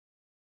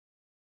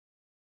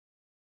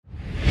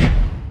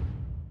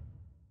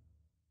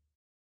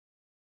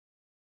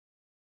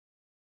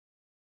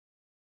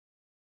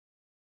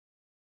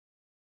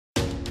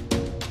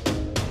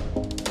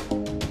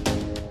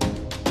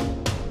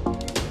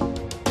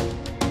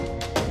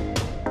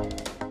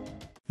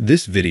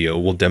This video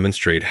will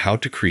demonstrate how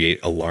to create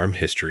alarm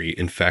history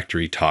in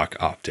FactoryTalk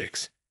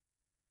Optix.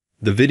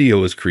 The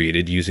video was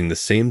created using the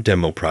same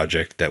demo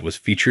project that was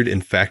featured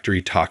in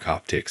FactoryTalk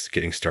Optix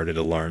Getting Started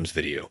Alarms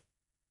video.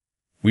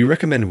 We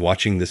recommend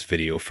watching this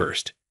video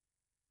first.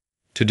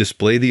 To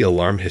display the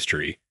alarm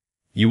history,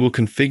 you will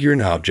configure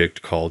an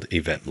object called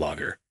Event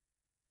Logger.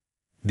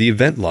 The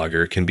event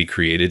logger can be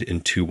created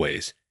in two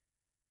ways: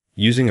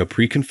 using a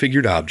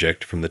pre-configured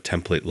object from the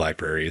template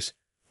libraries,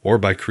 or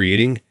by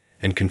creating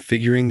and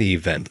configuring the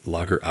event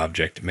logger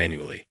object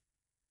manually.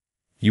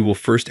 You will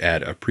first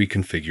add a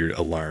pre-configured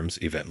alarms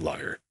event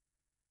logger.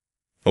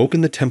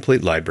 Open the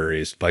template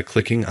libraries by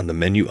clicking on the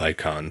menu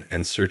icon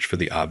and search for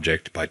the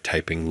object by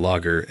typing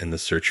logger in the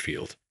search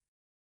field.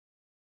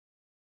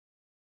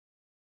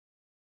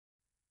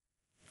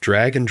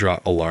 Drag and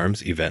drop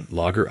alarms event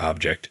logger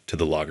object to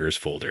the loggers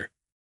folder.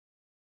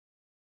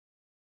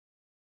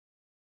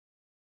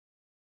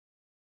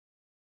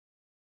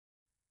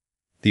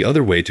 The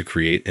other way to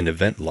create an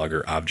event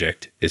logger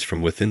object is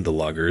from within the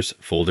loggers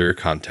folder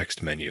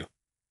context menu.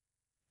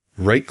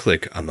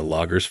 Right-click on the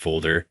loggers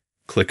folder,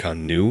 click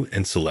on New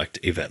and select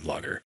Event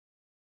Logger.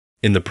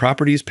 In the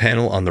Properties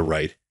panel on the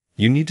right,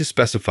 you need to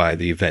specify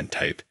the event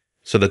type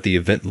so that the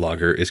event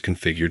logger is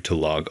configured to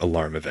log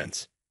alarm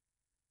events.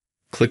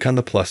 Click on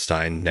the plus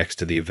sign next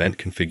to the Event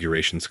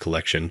Configurations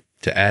collection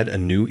to add a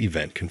new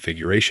event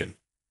configuration.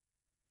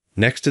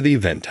 Next to the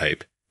event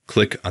type,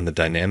 click on the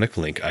dynamic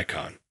link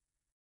icon.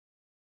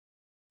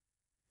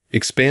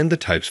 Expand the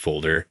Types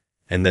folder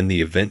and then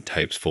the Event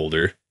Types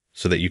folder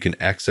so that you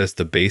can access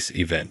the base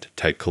event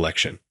type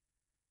collection.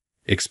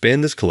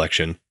 Expand this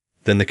collection,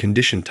 then the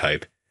condition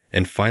type,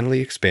 and finally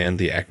expand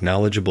the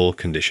acknowledgeable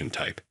condition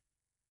type.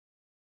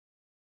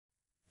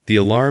 The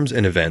alarms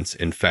and events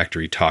in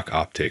FactoryTalk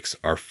Optix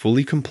are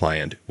fully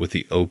compliant with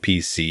the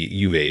OPC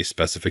UA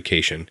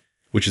specification,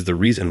 which is the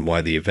reason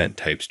why the event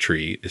types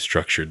tree is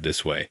structured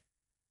this way.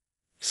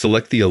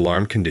 Select the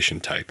alarm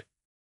condition type.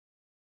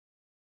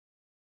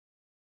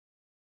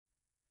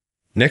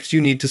 Next,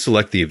 you need to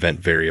select the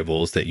event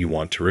variables that you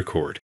want to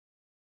record.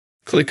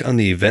 Click on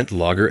the Event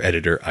Logger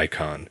Editor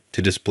icon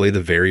to display the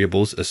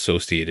variables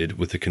associated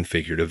with the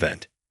configured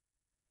event.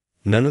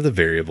 None of the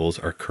variables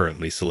are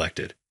currently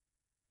selected.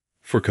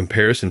 For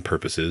comparison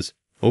purposes,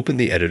 open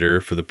the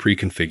editor for the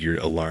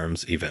pre-configured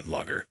alarms event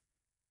logger.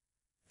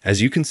 As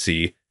you can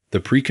see, the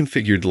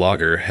pre-configured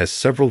logger has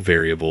several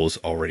variables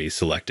already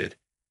selected.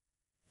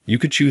 You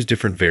could choose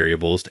different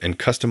variables and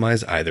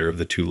customize either of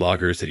the two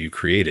loggers that you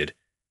created,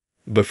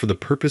 but for the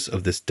purpose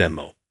of this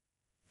demo,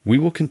 we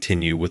will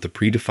continue with the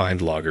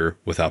predefined logger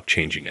without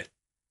changing it.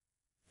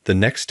 The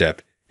next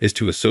step is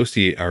to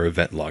associate our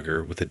event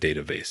logger with a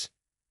database.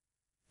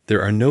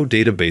 There are no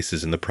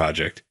databases in the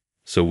project,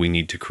 so we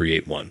need to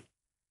create one.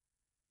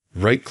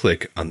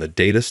 Right-click on the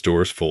Data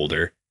Stores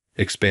folder,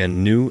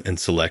 expand New and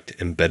select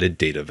Embedded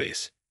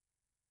Database.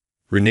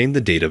 Rename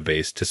the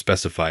database to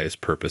specify its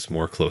purpose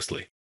more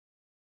closely.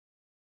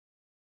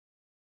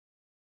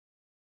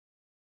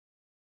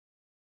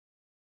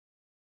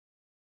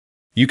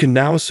 You can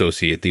now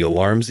associate the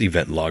alarms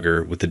event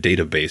logger with the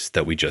database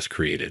that we just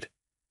created.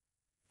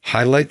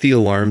 Highlight the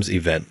alarms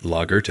event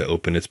logger to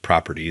open its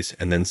properties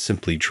and then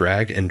simply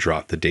drag and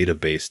drop the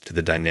database to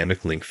the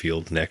dynamic link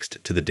field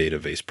next to the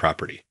database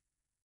property.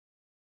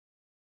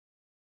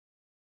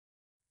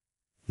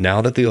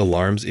 Now that the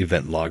alarms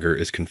event logger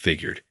is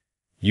configured,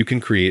 you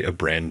can create a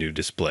brand new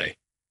display.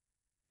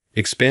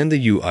 Expand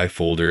the UI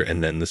folder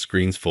and then the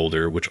Screens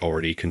folder, which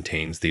already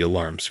contains the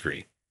alarm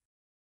screen.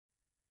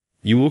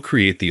 You will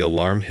create the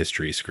alarm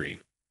history screen.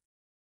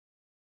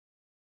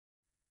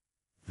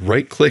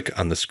 Right-click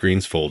on the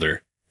Screens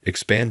folder,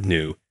 expand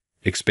New,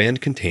 expand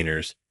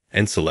Containers,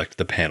 and select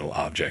the panel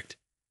object.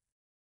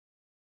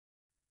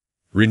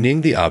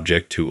 Rename the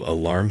object to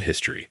Alarm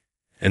History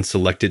and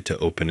select it to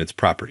open its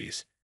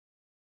properties.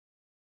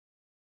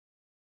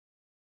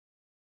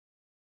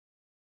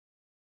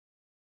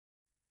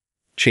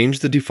 Change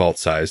the default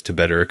size to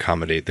better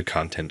accommodate the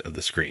content of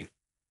the screen.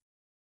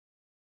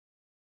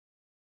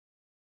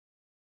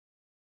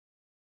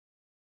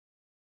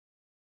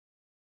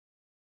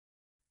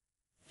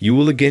 You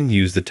will again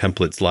use the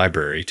templates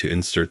library to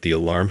insert the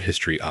alarm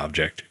history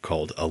object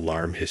called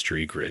Alarm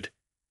History Grid.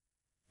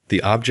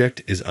 The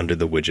object is under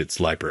the widgets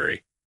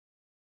library.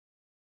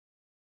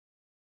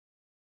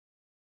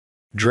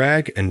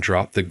 Drag and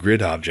drop the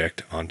grid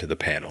object onto the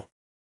panel.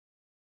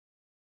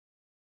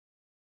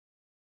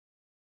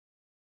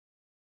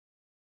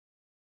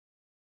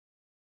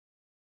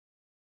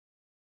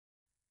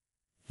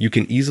 You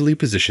can easily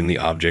position the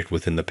object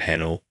within the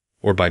panel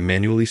or by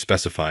manually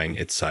specifying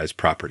its size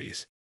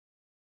properties.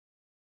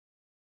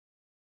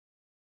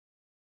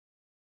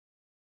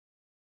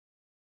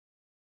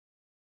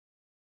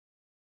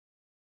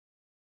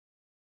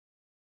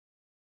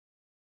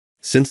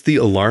 Since the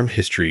alarm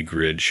history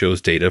grid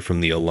shows data from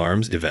the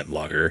alarms event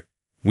logger,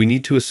 we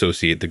need to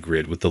associate the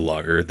grid with the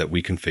logger that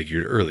we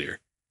configured earlier.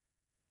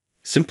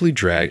 Simply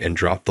drag and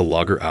drop the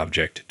logger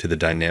object to the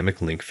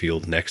dynamic link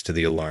field next to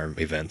the alarm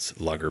events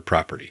logger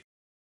property.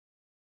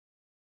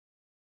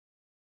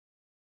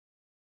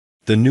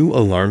 The new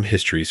alarm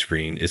history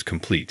screen is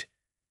complete.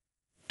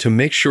 To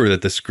make sure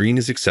that the screen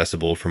is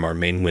accessible from our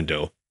main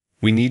window,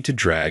 we need to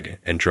drag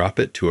and drop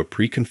it to a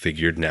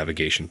pre-configured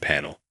navigation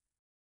panel.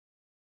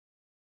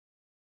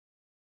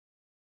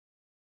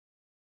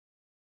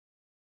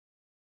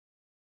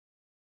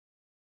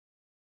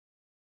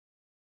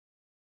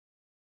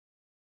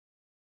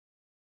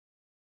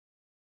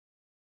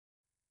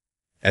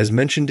 As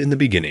mentioned in the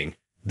beginning,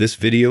 this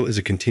video is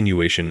a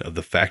continuation of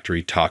the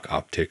FactoryTalk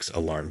Optix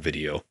alarm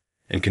video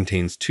and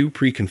contains two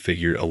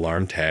pre-configured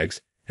alarm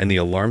tags and the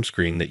alarm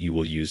screen that you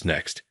will use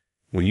next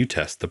when you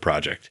test the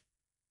project.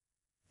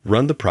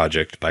 Run the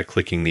project by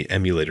clicking the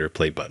Emulator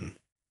Play button.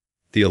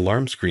 The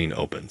alarm screen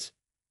opens.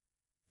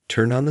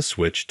 Turn on the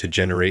switch to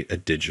generate a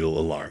digital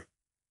alarm.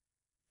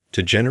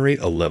 To generate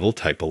a level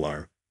type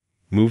alarm,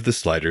 move the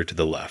slider to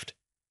the left.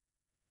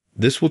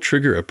 This will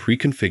trigger a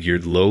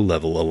pre-configured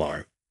low-level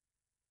alarm.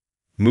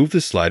 Move the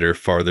slider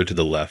farther to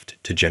the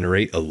left to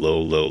generate a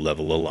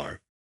low-level alarm.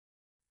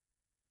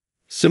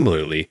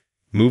 Similarly,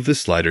 move the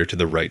slider to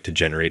the right to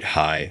generate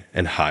high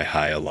and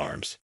high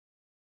alarms.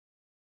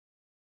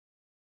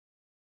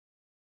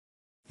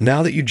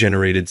 Now that you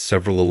generated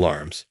several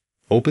alarms,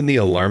 open the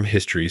alarm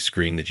history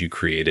screen that you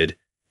created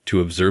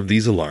to observe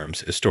these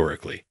alarms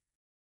historically.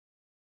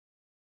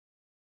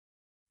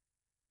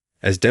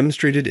 As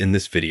demonstrated in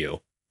this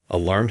video,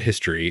 alarm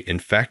history in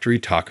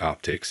FactoryTalk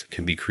Optix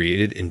can be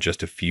created in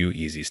just a few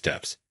easy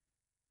steps.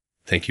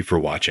 Thank you for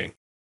watching.